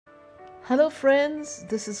Hello friends,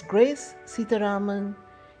 this is Grace Sitaraman,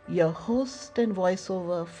 your host and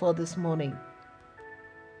voiceover for this morning.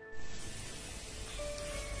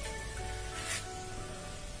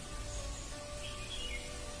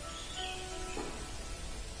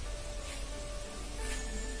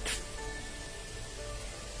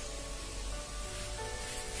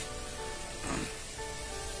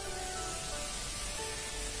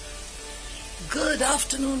 Good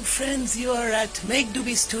afternoon, friends. You are at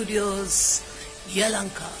MEGHDOOBI Studios,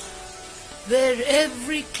 Yalanka, where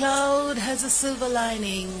every cloud has a silver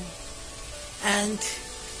lining and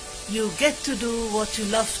you get to do what you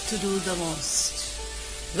love to do the most.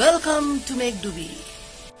 Welcome to MEGHDOOBI.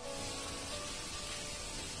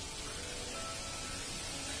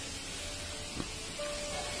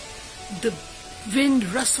 The wind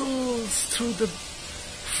rustles through the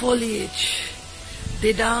foliage.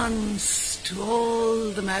 They dance to all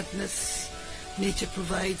the madness nature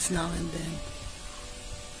provides now and then.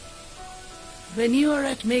 When you are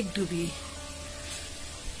at MEGHDOOBI,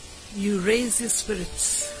 you raise your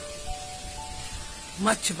spirits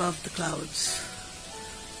much above the clouds.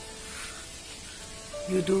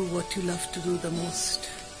 You do what you love to do the most.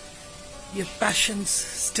 Your passions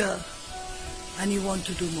stir and you want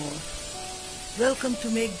to do more. Welcome to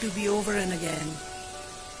MEGHDOOBI over and again.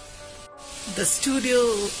 The studio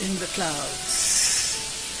in the clouds.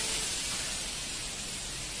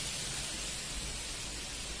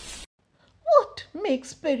 What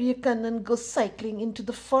makes Peria Kannan go cycling into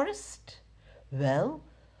the forest? Well,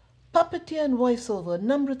 puppeteer and voiceover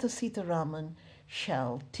Namratha Sitaraman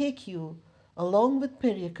shall take you along with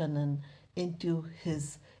Peria Kannan into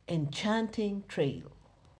his enchanting trail.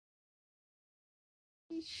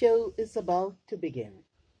 The show is about to begin.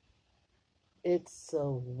 It's a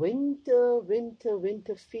winter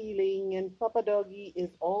feeling, and Papa Doggy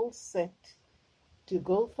is all set to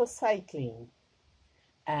go for cycling.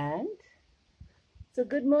 And so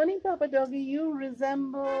good morning, Papa Doggy. You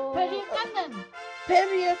resemble Peria Kannan.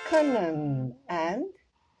 Peria Kannan. And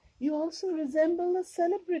you also resemble a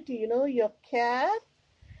celebrity, your cat.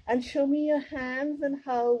 And show me your hands, and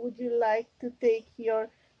how would you like to take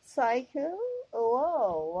your cycle?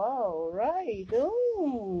 Oh, wow, right.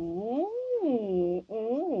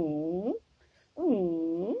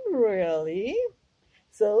 Really?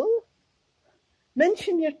 So,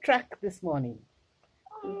 mention your track this morning.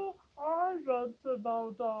 I went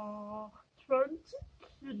about 20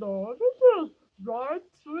 kilometers right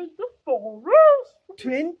through the forest.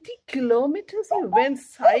 20 kilometers you went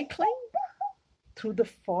cycling through the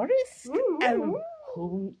forest? And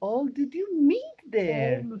whom all did you meet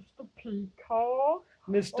there? Mr. Peacock.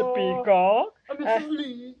 Mr. Peacock, And Mrs.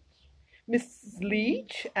 Leach. Mrs.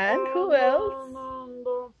 Leach, and who else? And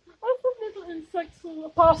some little insects,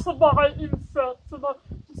 passerby insects,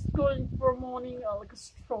 just going for a morning, like a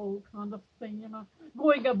stroll kind of thing,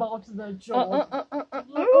 going about their job.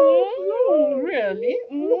 Really?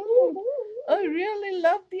 I really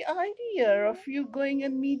love the idea of you going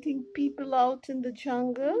and meeting people out in the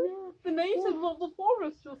jungle. The natives of the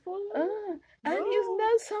forest, And you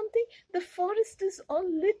know something? The forest is all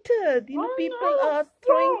littered. People are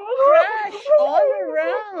throwing trash all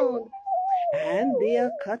around. And they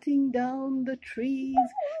are cutting down the trees.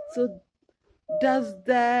 So does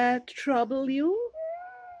that trouble you?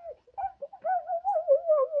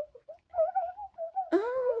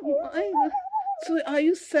 So are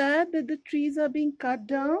you sad that the trees are being cut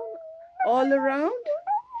down all around?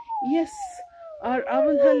 Yes, our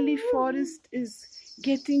Avalahalli forest is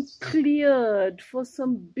getting cleared for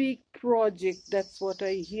some big project. That's what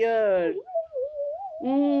I hear.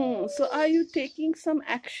 So are you taking some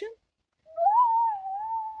action?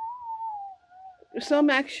 Some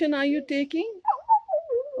action are you taking?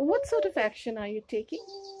 What sort of action are you taking?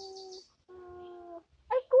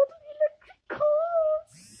 I got an electric car.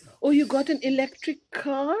 Oh, you got an electric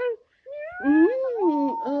car?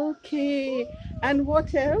 Okay. And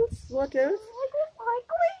what else? What else? I go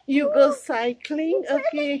cycling. You go cycling?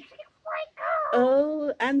 Okay.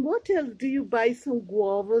 Oh, and what else? Do you buy some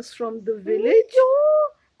guavas from the village?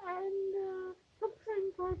 And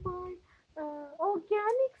sometimes I buy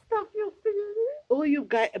organic stuff, you see. Oh, you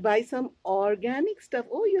buy some organic stuff.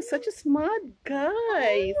 Oh, you're such a smart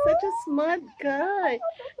guy. Such a smart guy.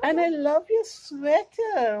 And I love your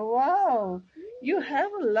sweater. Wow. You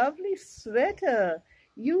have a lovely sweater.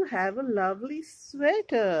 You have a lovely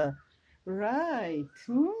sweater. Right.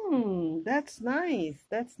 That's nice.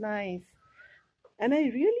 That's nice. And I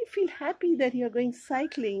really feel happy that you're going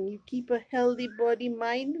cycling. You keep a healthy body,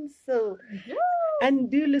 mind, and soul. Yeah.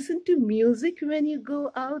 And do you listen to music when you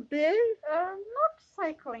go out there? Not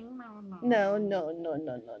cycling. No. No, no, no,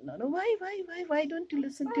 no, no, no, no. Why don't you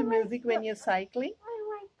listen to music when you're cycling? I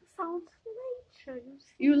like the sound of nature.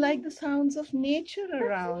 You like the sounds of nature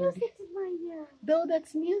around. That's music to my ear. Though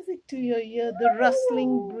that's music to your ear, the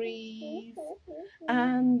rustling breeze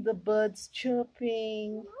and the birds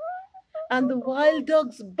chirping and the wild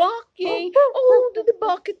dogs barking. Oh, do they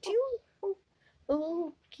bark at you?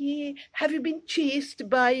 Okay. Have you been chased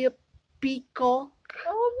by a peacock?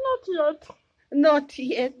 Oh, not yet. Not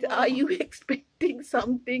yet. Are you expecting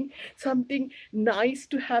something nice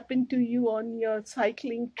to happen to you on your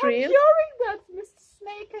cycling trail? I'm hearing that Mr.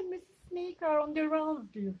 Snake and Mrs. Snake are on their rounds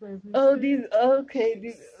these days. Oh, they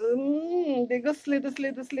go slither. But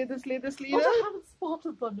I haven't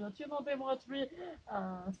spotted them yet. They might be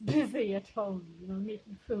busy at home,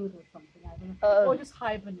 making food or something. I don't know. Or just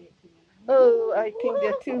hibernating. Oh, I think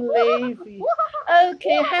they're too lazy.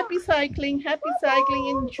 Okay, happy cycling.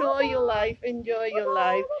 Enjoy your life.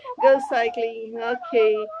 Go cycling.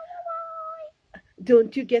 Okay.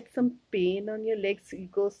 Don't you get some pain on your legs? You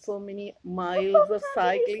go so many miles of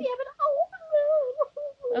cycling.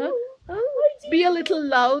 Be a little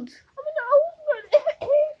loud.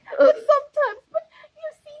 Sometimes, but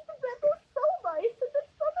you see, the weather's so nice, and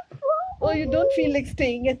it's not a problem. Oh, you don't feel like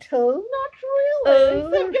staying at home? Not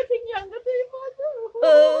really. I'm getting younger day by day.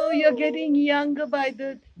 Oh, you're getting younger by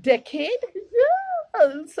the decade? Yeah.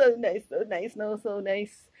 Oh, so nice. No, so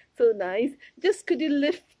nice. Just could you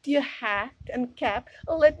lift your hat and cap?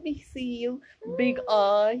 Oh, let me see you. Big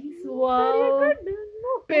eyes. Wow.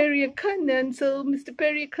 Peria Kannan. So, Mr.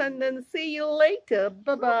 Peria Kannan, see you later.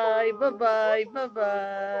 Bye-bye.